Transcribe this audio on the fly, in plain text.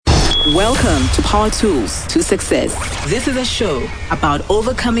Welcome to Power Tools to Success. This is a show about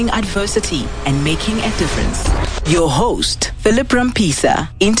overcoming adversity and making a difference. Your host, Philip Rampisa,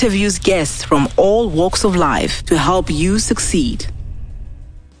 interviews guests from all walks of life to help you succeed.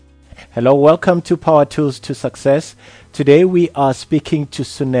 Hello, welcome to Power Tools to Success. Today we are speaking to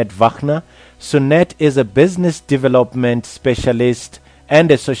Sunette Wagner. Sunette is a business development specialist and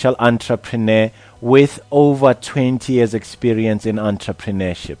a social entrepreneur with over 20 years experience in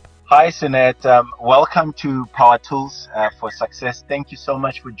entrepreneurship. Hi, Sunette. Welcome to Power Tools for Success. Thank you so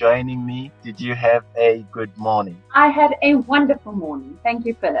much for joining me. Did you have a good morning? I had a wonderful morning. Thank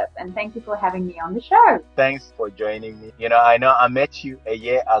you, Philip, and thank you for having me on the show. Thanks for joining me. I know I met you a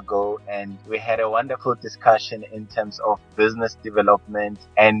year ago and we had a wonderful discussion in terms of business development,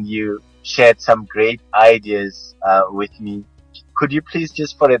 and you shared some great ideas with me. Could you please,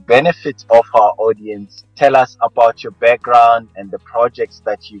 just for the benefit of our audience, tell us about your background and the projects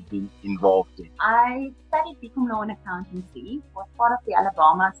that you've been involved in? I studied BCom Law and Accountancy, was part of the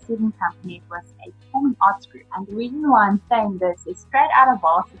Alabama Student Company. It was a performing arts group. And the reason why I'm saying this is straight out of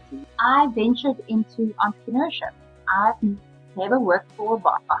varsity, I ventured into entrepreneurship. I've never worked for a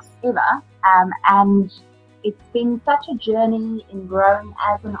boss, ever. And it's been such a journey in growing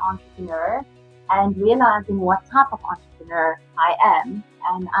as an entrepreneur and realizing what type of entrepreneur I am.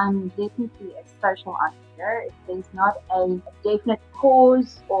 And I'm definitely a social entrepreneur. If there's not a definite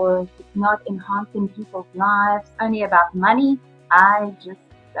cause or if it's not enhancing people's lives, only about money, I just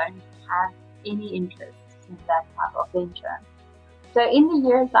don't have any interest in that type of venture. So in the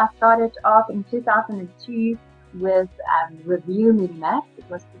years, I started off in 2002 with Review Minimax. It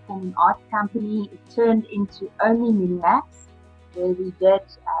was a performing arts company. It turned into Only Minimax, where we did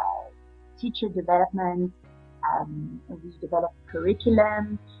teacher development, we developed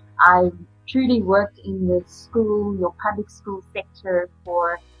curriculum. I truly worked in the school, your public school sector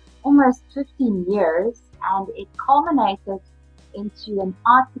for almost 15 years, and it culminated into an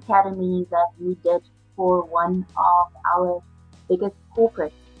arts academy that we did for one of our biggest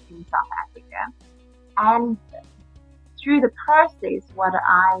corporates in South Africa. And through the process, what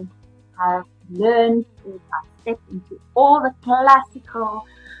I have learned is I stepped into all the classical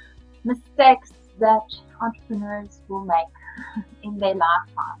mistakes that entrepreneurs will make in their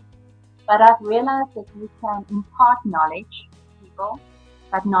lifetime. But I've realized that we can impart knowledge to people,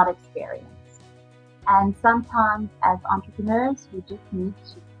 but not experience. And sometimes as entrepreneurs, we just need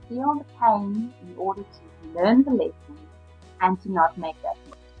to feel the pain in order to learn the lesson and to not make that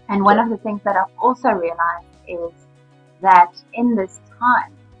mistake. And one of the things that I've also realized is that in this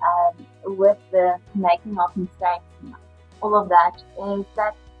time, with the making of mistakes and all of that, is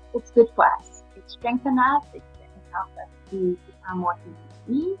that it's good for us. It strengthens us. It helps us to become what we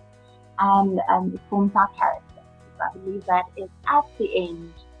need to be, and it forms our character. So I believe that is at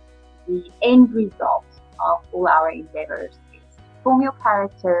the end result of all our endeavors is to form your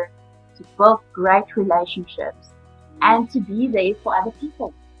character, to build great relationships, and to be there for other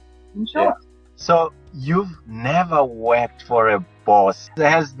people. In short. Yeah. So you've never worked for a boss.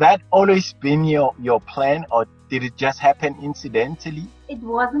 Has that always been your plan, or did it just happen incidentally? It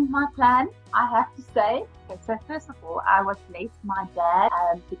wasn't my plan, I have to say. Okay, so first of all, I was blessed. My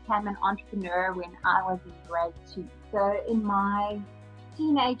dad became an entrepreneur when I was in grade 2. So in my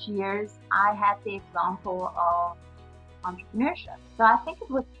teenage years, I had the example of entrepreneurship. So I think it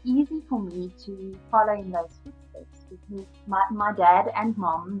was easy for me to follow in those footsteps because my dad and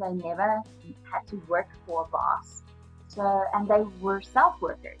mom, they never had to work for a boss. So, and they were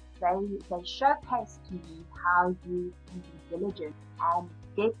self-workers. They showcased to me how you can be diligent and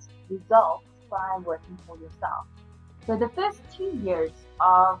get results by working for yourself. So the first 2 years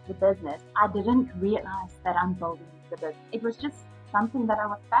of the business, I didn't realize that I'm building the business. It was just something that I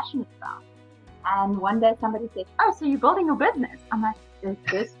was passionate about. And one day somebody said, "Oh, so you're building a business?" I'm like, "Is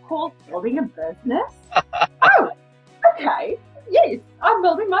this called building a business?" "Oh, okay. Yes, I'm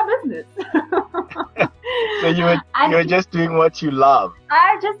building my business." So you were just doing what you love.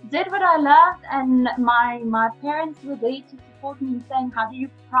 I just did what I loved, and my parents were there to support me in saying, "How do you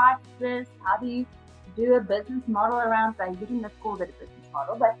price this? How do you do a business model around?" They didn't call it a business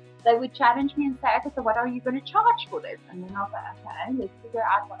model, but they would challenge me and say, "Okay, so what are you going to charge for this?" And then I was like, "Okay, let's figure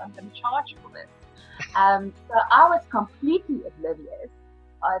out what I'm going to charge for this." So I was completely oblivious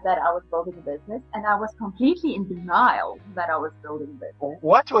that I was building a business, and I was completely in denial that I was building a business.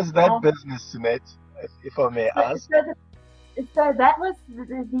 What was that business, Sunette, if I may ask? So that was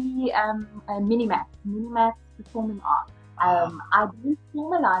the Minimax Performing Arts. I didn't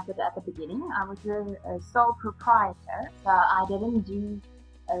formalize it at the beginning. I was a sole proprietor, so I didn't do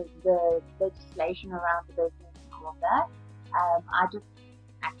the legislation around the business and all of that. I just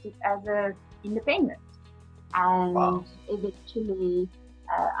it as a independent. And Wow. eventually,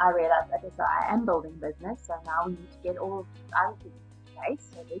 I realized, okay, so I am building business, so now we need to get all of the other things in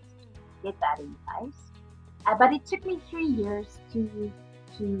place. So let's get that in place. But it took me 3 years to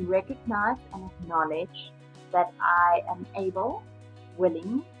recognize and acknowledge that I am able,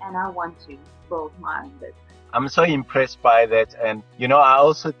 willing, and I want to build my own business. I'm so impressed by that. And, I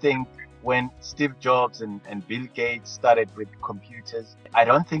also think when Steve Jobs and Bill Gates started with computers, I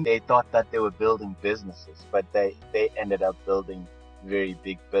don't think they thought that they were building businesses, but they ended up building very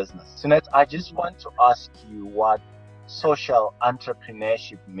big business. Sunette, I just want to ask you what social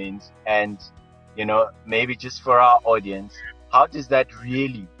entrepreneurship means, and, maybe just for our audience, how does that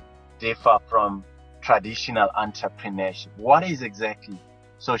really differ from traditional entrepreneurship? What is exactly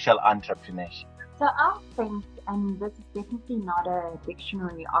social entrepreneurship? So I think, and this is definitely not a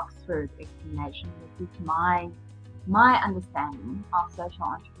dictionary Oxford explanation, this is my understanding of social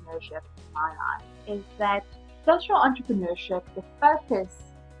entrepreneurship in my life, is that social entrepreneurship, the focus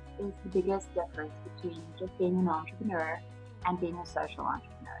is the biggest difference between just being an entrepreneur and being a social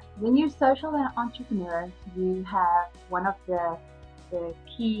entrepreneur. When you're a social entrepreneur, you have one of the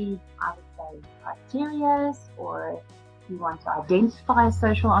key, I would say, criteria, or you want to identify a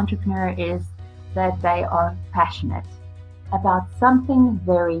social entrepreneur, is that they are passionate about something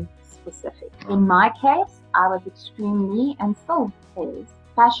very specific. In my case, I was extremely, and still is,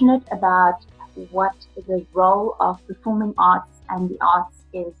 passionate about what the role of performing arts and the arts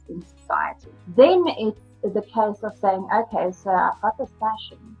is in society. Then it's the case of saying, okay, so I've got this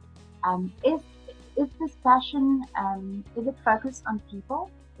passion. Is this passion, is it focused on people?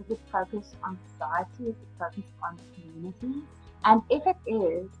 Is it focused on society? Is it focused on communities? And if it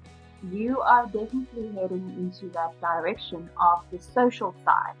is, you are definitely heading into that direction of the social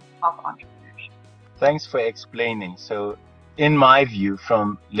side of entrepreneurship. Thanks for explaining. So, in my view,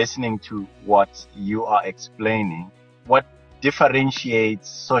 from listening to what you are explaining, what differentiates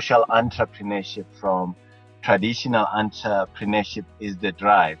social entrepreneurship from traditional entrepreneurship is the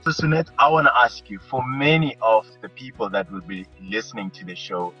drive. So, Sunette, I want to ask you, for many of the people that will be listening to the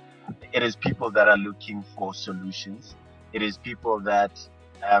show, it is people that are looking for solutions. It is people that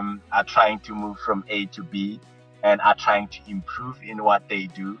are trying to move from A to B and are trying to improve in what they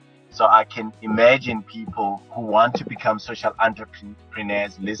do. So I can imagine people who want to become social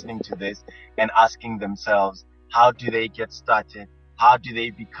entrepreneurs listening to this and asking themselves, how do they get started? How do they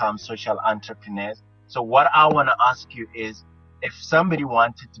become social entrepreneurs? So what I want to ask you is, if somebody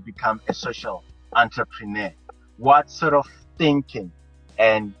wanted to become a social entrepreneur, what sort of thinking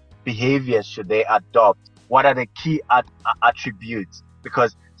and behaviors should they adopt? What are the key attributes?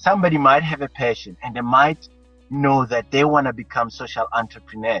 Because somebody might have a passion and they might know that they want to become social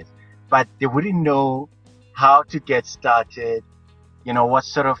entrepreneurs, but they wouldn't know how to get started, what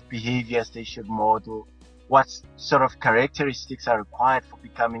sort of behaviors they should model, what sort of characteristics are required for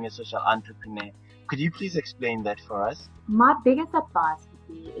becoming a social entrepreneur. Could you please explain that for us? My biggest advice would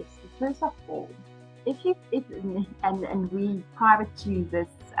be is, first of all, and we, private to this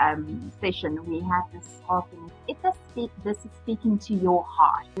session, we have this whole thing. If this is speaking to your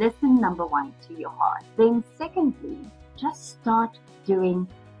heart, listen, number one, to your heart. Then secondly, just start doing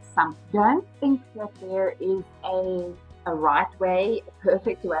something. Don't think that there is a right way, a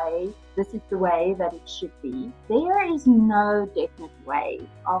perfect way. This is the way that it should be. There is no definite way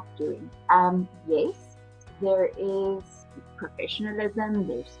of doing. Yes, there is professionalism,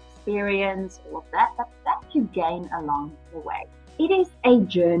 there's experience, all of that, but that you gain along the way. It is a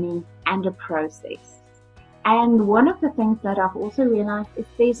journey and a process. And one of the things that I've also realized is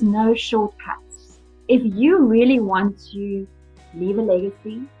there's no shortcuts. If you really want to leave a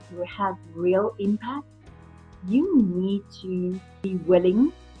legacy, to have real impact, you need to be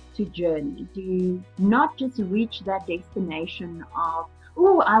willing to journey, to not just reach that destination of,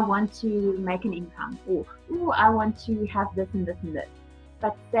 oh, I want to make an income, or, oh, I want to have this and this and this.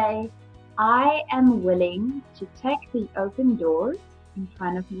 But say, I am willing to take the open doors in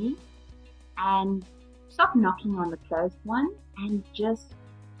front of me and stop knocking on the closed one and just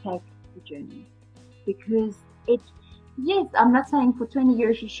take the journey. Because yes, I'm not saying for 20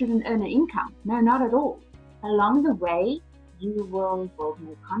 years you shouldn't earn an income. No, not at all. Along the way, you will build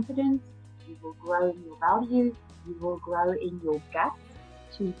more confidence, you will grow in your value, you will grow in your guts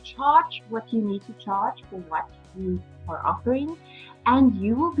to charge what you need to charge for what you are offering, and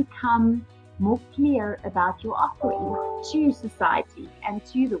you will become more clear about your offering to society and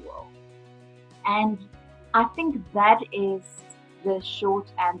to the world. And I think that is the short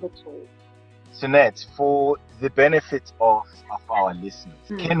and the tall. Sunette, for the benefit of our listeners,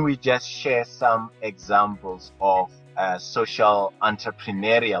 can we just share some examples of social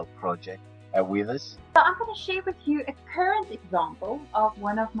entrepreneurial project with us? So I'm going to share with you a current example of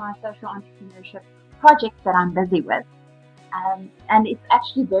one of my social entrepreneurship projects that I'm busy with. And it's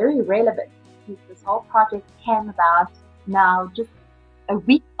actually very relevant because this whole project came about now just a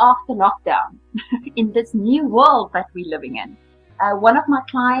week after lockdown in this new world that we're living in. One of my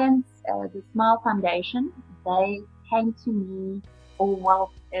clients, the Smile Foundation, they came to me,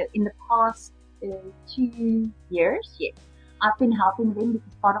 in the past 2 years, yes. I've been helping them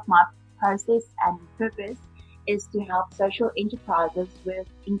because part of my process and purpose is to help social enterprises with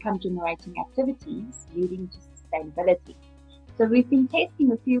income generating activities leading to sustainability. So we've been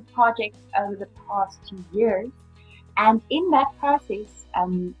testing a few projects over the past 2 years, and in that process,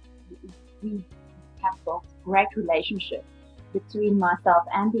 we have built a great relationship between myself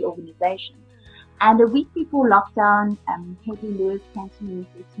and the organization. And a week before lockdown, Hedley Lewis came to me and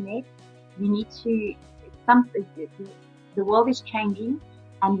said, Jeanette, we need to, the world is changing,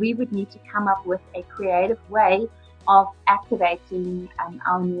 and we would need to come up with a creative way of activating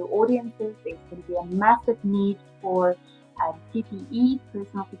our new audiences. There's going to be a massive need for PPE,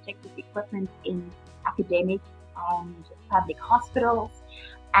 personal protective equipment, in academic and public hospitals,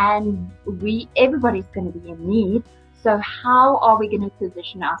 and everybody's going to be in need. So how are we going to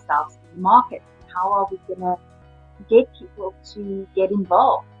position ourselves in the market? How are we going to get people to get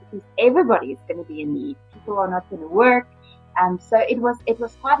involved? Because everybody is going to be in need. People are not going to work. And so it was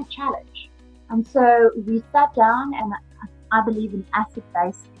quite a challenge. And so we sat down, and I believe in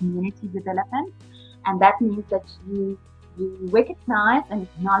asset-based community development. And that means that you recognize and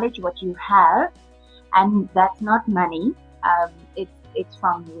acknowledge what you have. And that's not money. It's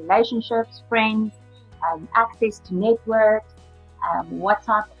from relationships, friends, access to networks, what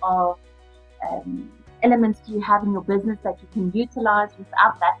type of elements do you have in your business that you can utilize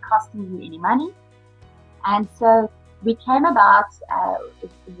without that costing you any money. And so we came about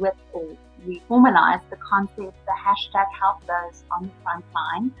we formalized the concept, the hashtag Help Those on the Front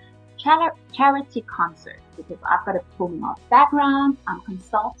Line charity concert, because I've got a performing arts background. I'm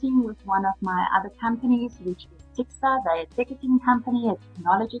consulting with one of my other companies, which is Tixa. They're a ticketing company, a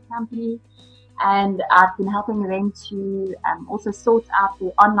technology company. And I've been helping them to also sort out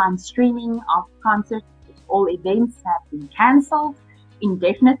the online streaming of concerts. All events have been cancelled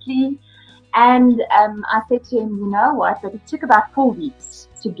indefinitely. And I said to him, you know what, but it took about 4 weeks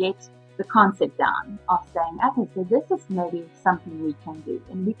to get the concept down of saying, okay, so this is maybe something we can do.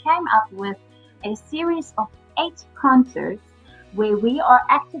 And we came up with a series of 8 concerts where we are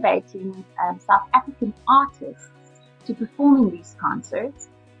activating South African artists to perform in these concerts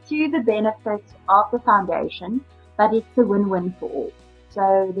to the benefit of the foundation, but it's a win-win for all.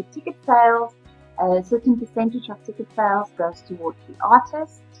 So the ticket sales, a certain percentage of ticket sales goes towards the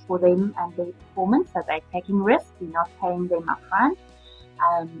artists for them and their performance, so they're taking risks, we're not paying them upfront.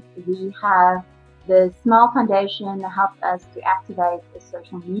 We have the Smile Foundation helped us to activate a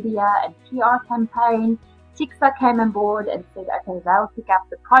social media and PR campaign. Tixa came on board and said, okay, they'll pick up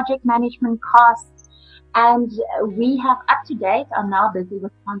the project management costs. And we have up to date, are now busy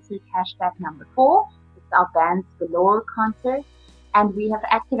with concert hashtag number 4. It's our Bands Galore concert. And we have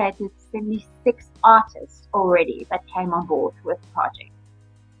activated 76 artists already that came on board with the project.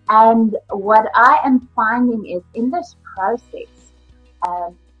 And what I am finding is in this process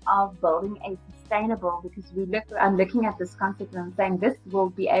of building a sustainable, because I'm looking at this concept and I'm saying this will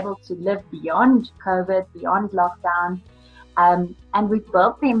be able to live beyond COVID, beyond lockdown. And we've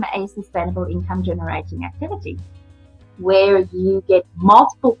built them a sustainable income generating activity where you get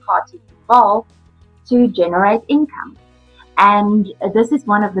multiple parties involved to generate income. And this is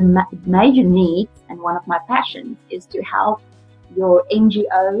one of the major needs, and one of my passions is to help your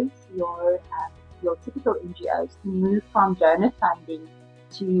NGOs, your typical NGOs, to move from donor funding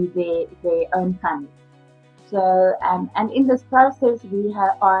to their own funding. So, and in this process,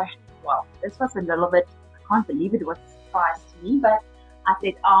 this was a little bit, I can't believe it was a surprise to me, but I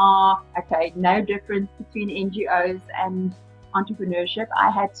said, okay, no difference between NGOs and entrepreneurship. I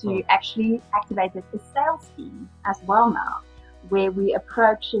had to actually activate a sales team as well now, where we're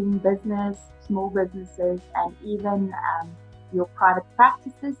approaching business, small businesses, and even your private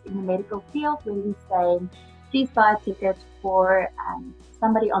practices in the medical field, where we're saying, please buy a ticket for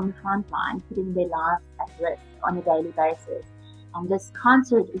somebody on the front line putting their lives at risk on a daily basis. And this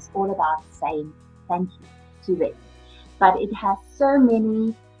concert is all about saying thank you to them. But it has so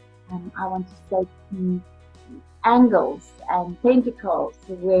many, I want to say, angles and tentacles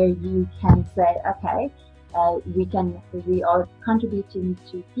where you can say, okay, we are contributing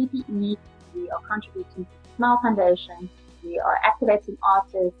to PPE, we are contributing to the Smile Foundation, we are activating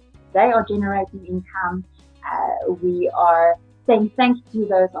artists, they are generating income, We are saying thank you to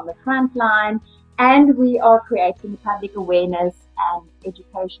those on the front line, and we are creating a public awareness and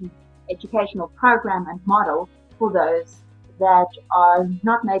educational program and model for those that are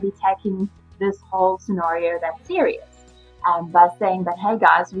not maybe taking this whole scenario that serious, by saying that, hey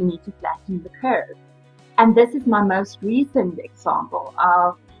guys, we need to flatten the curve. And this is my most recent example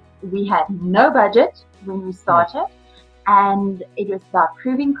of, we had no budget when we started, and it was about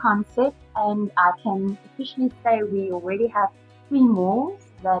proving concept, and I can officially say we already have 3 malls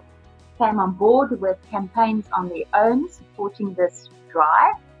that came on board with campaigns on their own supporting this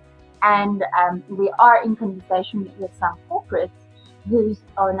drive. And we are in conversation with some corporates who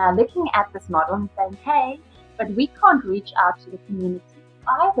are now looking at this model and saying, hey, but we can't reach out to the community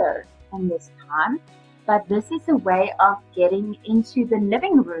either in this time. But this is a way of getting into the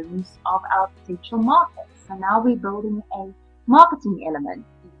living rooms of our potential markets. So now we're building a marketing element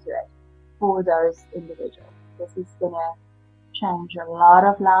into it for those individuals. This is going to change a lot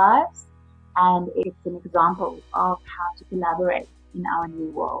of lives, and it's an example of how to collaborate in our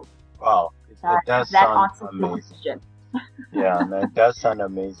new world. Wow, it does sound amazing. Yeah, no, it does sound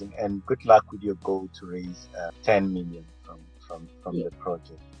amazing, and good luck with your goal to raise 10 million from the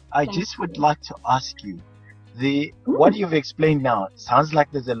project. I just would like to ask you, what you've explained now sounds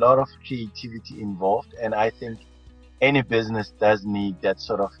like there's a lot of creativity involved, and I think any business does need that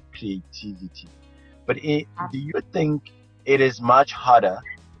sort of creativity. But do you think it is much harder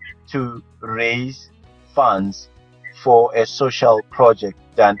to raise funds for a social project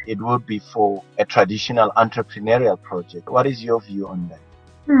than it would be for a traditional entrepreneurial project? What is your view on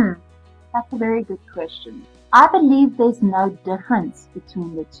that? That's a very good question. I believe there's no difference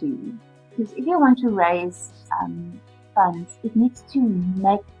between the two. Because if you want to raise funds, it needs to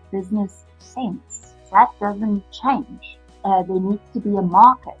make business sense. That doesn't change. There needs to be a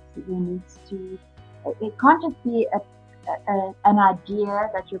market. It can't just be an idea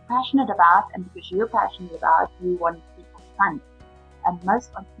that you're passionate about, and because you're passionate about, you want people to fund it. And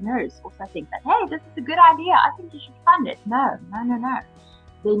most entrepreneurs also think that, hey, this is a good idea, I think you should fund it. No.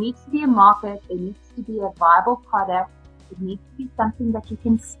 There needs to be a market, there needs to be a viable product, it needs to be something that you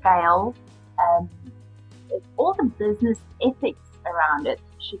can scale. All the business ethics around it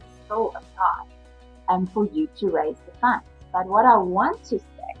should still apply for you to raise the funds. But what I want to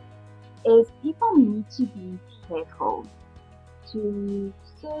say is people need to be careful to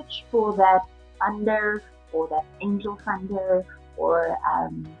search for that funder or that angel funder or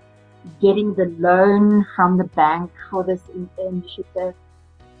getting the loan from the bank for this initiative,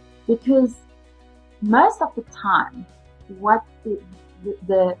 because most of the time what the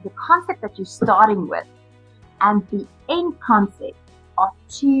concept that you're starting with and the end concept are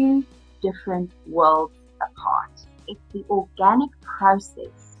 2 different worlds apart. It's the organic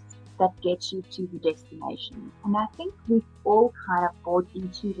process that gets you to the destination. And I think we've all kind of bought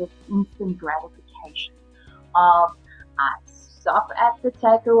into this instant gratification of, I stop at the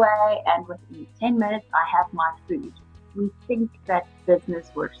takeaway and within 10 minutes I have my food. We think that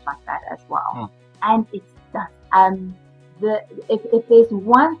business works like that as well. And it does. If there's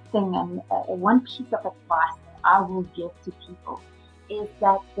one thing and one piece of advice that I will give to people, is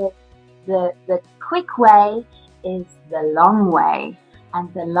that the quick way is the long way,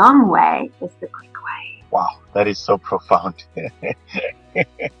 and the long way is the quick way. Wow, that is so profound.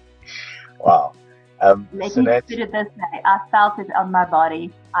 Wow. Let me put it this way. I felt it on my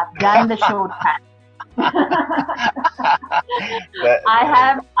body. I've done the shortcut.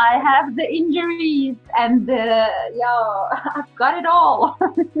 I have the injuries and I've got it all.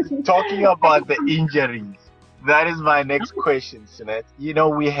 Talking about the injuries, that is my next question, Sunette. You know,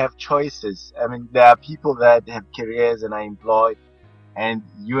 we have choices. I mean, there are people that have careers and are employed, and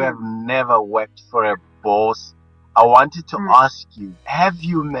you have never worked for a boss. I wanted to ask you, have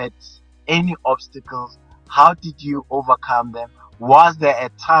you met any obstacles? How did you overcome them? Was there a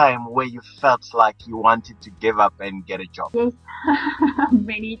time where you felt like you wanted to give up and get a job? Yes,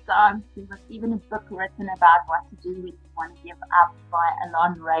 many times. There was even a book written about what to do when you want to give up by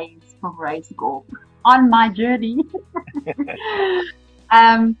Alon Reyes from Reyes Golf on my journey.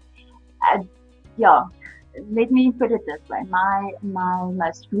 Let me put it this way. My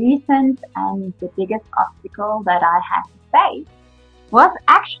most recent and the biggest obstacle that I had to face was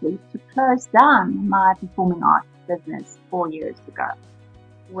actually to close down my performing arts business 4 years ago,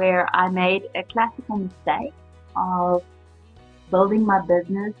 where I made a classical mistake of building my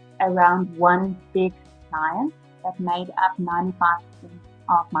business around one big client that made up 95%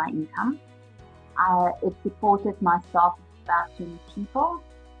 of my income. It supported myself with about 20 people,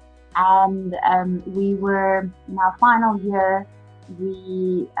 and we were in our final year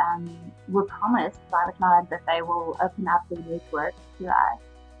we were promised by the client that they will open up the network to us.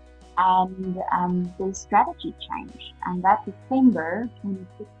 And the strategy changed. And that December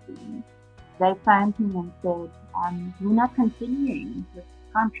 2016, they phoned me and said, we're not continuing with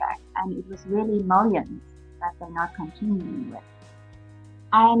the contract. And it was really millions that they're not continuing with.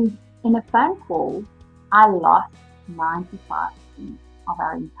 And in a phone call, I lost 95% of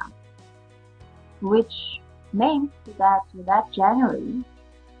our income, which meant that January,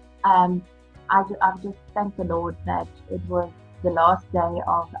 I've just thanked the Lord that it was the last day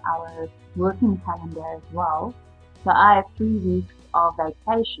of our working calendar as well. So I have 3 weeks of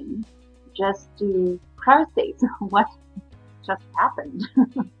vacation just to process what just happened.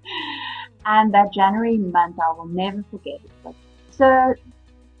 And that January month, I will never forget it. So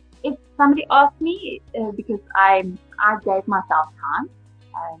if somebody asked me, because I gave myself time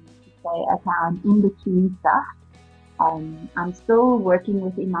to say, okay, I'm in between stuff. I'm still working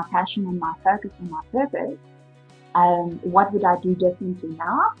within my passion and my focus and my purpose. What would I do differently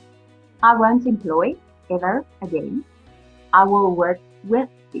now? I won't employ ever again. I will work with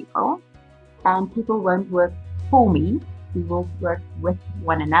people, and people won't work for me. We will work with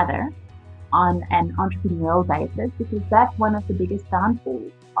one another on an entrepreneurial basis, because that's one of the biggest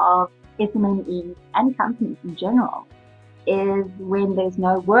downfalls of SMMEs and companies in general, is when there's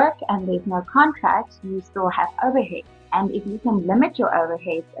no work and there's no contracts, you still have overhead. And if you can limit your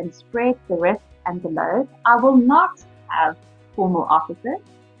overheads and spread the risk and the load, I will not have formal offices.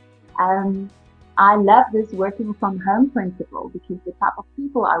 I love this working from home principle, because the type of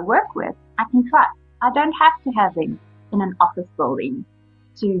people I work with, I can trust. I don't have to have them in an office building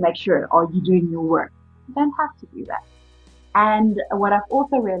to make sure, are you doing your work? You don't have to do that. And what I've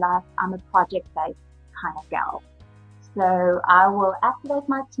also realized, I'm a project-based kind of gal. So I will activate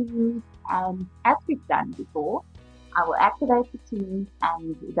my team, and as we've done before, I will activate the team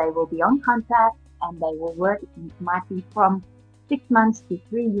and they will be on contract and they will work. It might be from 6 months to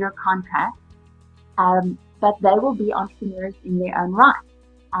 3-year contract, but they will be entrepreneurs in their own right,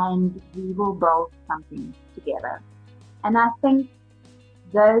 and we will build something together. And I think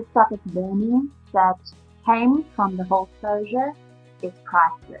those type of learning that came from the whole closure is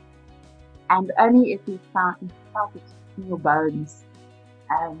priceless. And only if you felt it in your bones,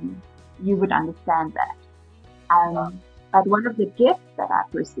 you would understand that. But one of the gifts that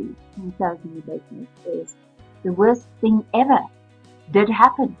I've received in closing the business is the worst thing ever did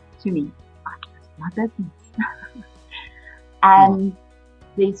happen to me. I lost my business. And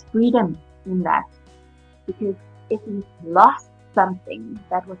there's freedom in that, because if you've lost something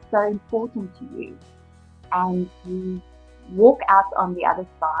that was so important to you, and you walk out on the other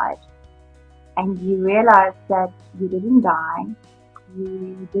side and you realize that you didn't die,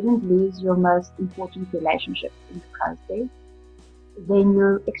 you didn't lose your most important relationships in the process, then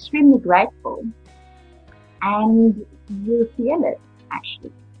you're extremely grateful and you're fearless,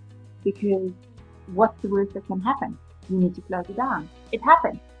 actually, because what's the worst that can happen? You need to close it down. It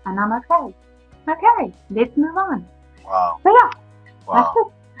happened, and I'm okay. Okay, let's move on. Wow. So yeah, Wow. that's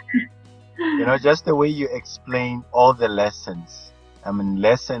it. You know, just the way you explain all the lessons,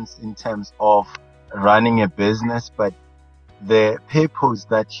 lessons in terms of running a business, but the purpose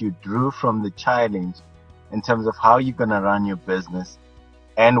that you drew from the challenge in terms of how you're going to run your business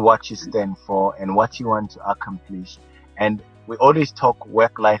and what you stand for and what you want to accomplish. And we always talk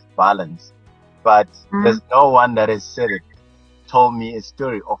work-life balance, but there's no one that has said it, told me a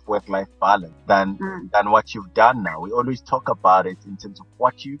story of work-life balance than what you've done now. We always talk about it in terms of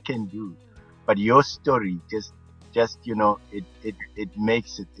what you can do, but your story just it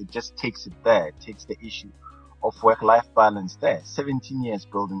makes it just takes it there. It takes the issue of work-life balance there. 17 years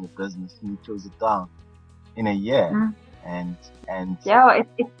building a business, and you close it down in a year. And yeah,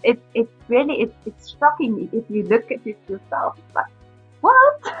 it's really shocking if you look at it yourself. It's like,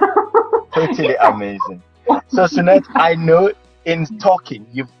 what? Totally amazing. So Sunette, I know in talking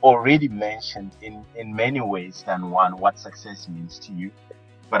you've already mentioned in many ways than one what success means to you,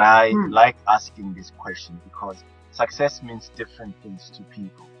 but I like asking this question because success means different things to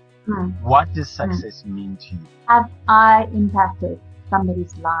people. What does success mean to you? Have I impacted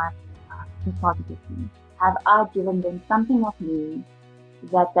somebody's life positively? Have I given them something of me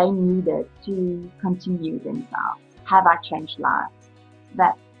that they needed to continue themselves? Have I changed lives?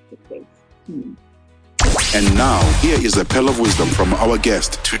 That's success to me. And now, here is a pearl of wisdom from our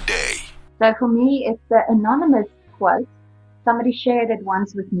guest today. So for me, it's the anonymous quote. Somebody shared it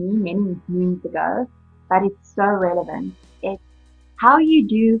once with me many moons ago, but it's so relevant. It's how you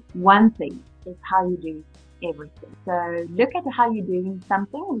do one thing is how you do everything. So look at how you're doing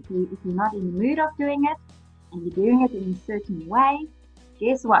something. If you're not in the mood of doing it, and you're doing it in a certain way,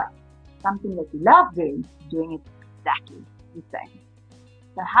 guess what? Something that you love doing it exactly the same.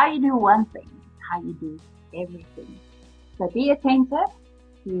 So how you do one thing is how you do everything. So be attentive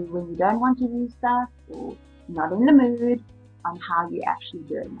to when you don't want to do stuff or not in the mood on how you're actually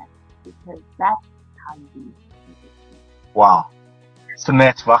doing it, because that's how you do it. Wow.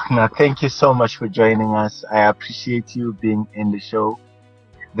 Sunette Wagner, thank you so much for joining us. I appreciate you being in the show.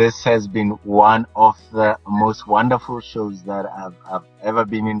 This has been one of the most wonderful shows that I've ever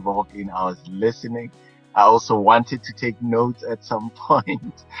been involved in. I was listening. I also wanted to take notes at some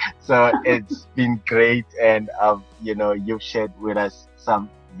point. So it's been great. And, you've shared with us some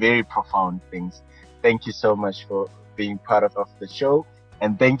very profound things. Thank you so much for being part of the show.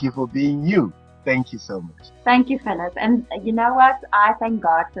 And thank you for being you. Thank you so much. Thank you, Philip. And you know what? I thank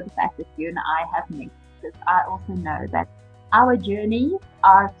God for the fact that you and I have met, because I also know that our journeys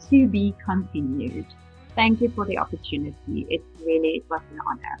are to be continued. Thank you for the opportunity. It was an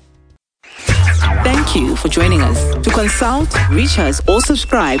honor. Thank you for joining us. To consult, reach us, or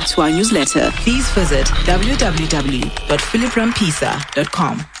subscribe to our newsletter, please visit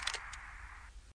www.philiprampisa.com.